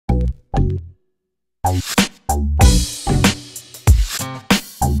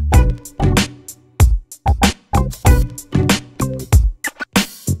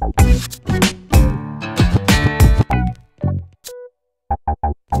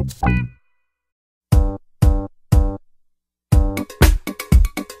A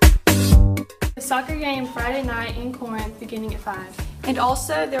soccer game Friday night in Corinth beginning at 5. And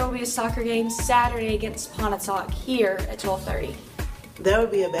also there will be a soccer game Saturday against Pontotoc here at 12:30. There will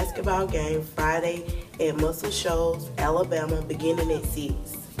be a basketball game Friday at Muscle Shoals, Alabama beginning at 6.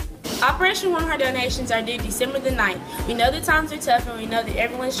 Operation Warm Heart donations are due December the 9th. We know the times are tough and we know that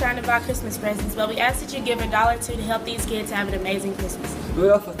everyone's trying to buy Christmas presents, but we ask that you give $1 or $2 to help these kids have an amazing Christmas.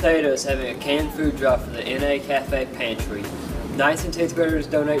 Rudolph Potato is having a canned food drop for the Inaye Cafe pantry. 9th and 10th graders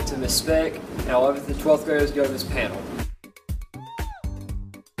donate to Miss Speck, and 11th and 12th graders go to Miss Panel.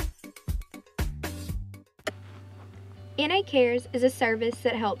 Inaye Cares is a service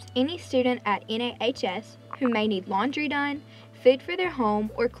that helps any student at NAHS who may need laundry done, food for their home,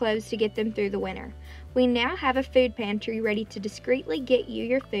 or clothes to get them through the winter. We now have a food pantry ready to discreetly get you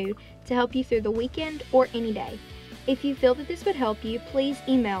your food to help you through the weekend or any day. If you feel that this would help you, please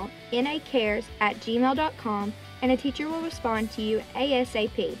email inayecares@gmail.com and a teacher will respond to you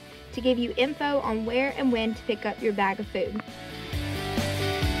ASAP to give you info on where and when to pick up your bag of food.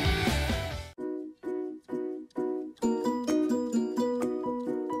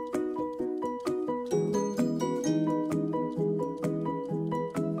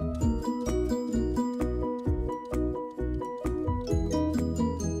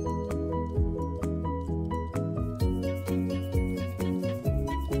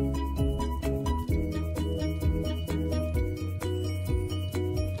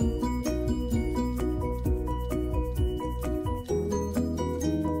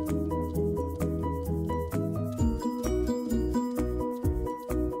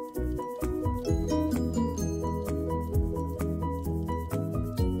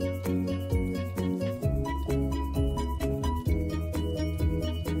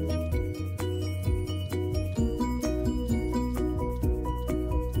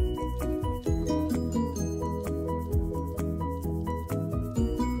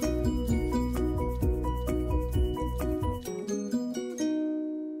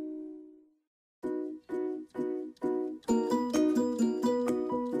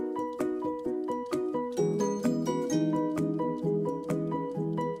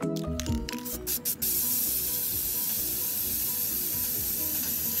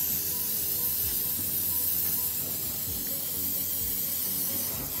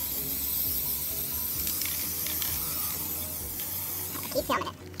 Keep filming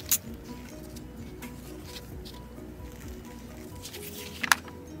it.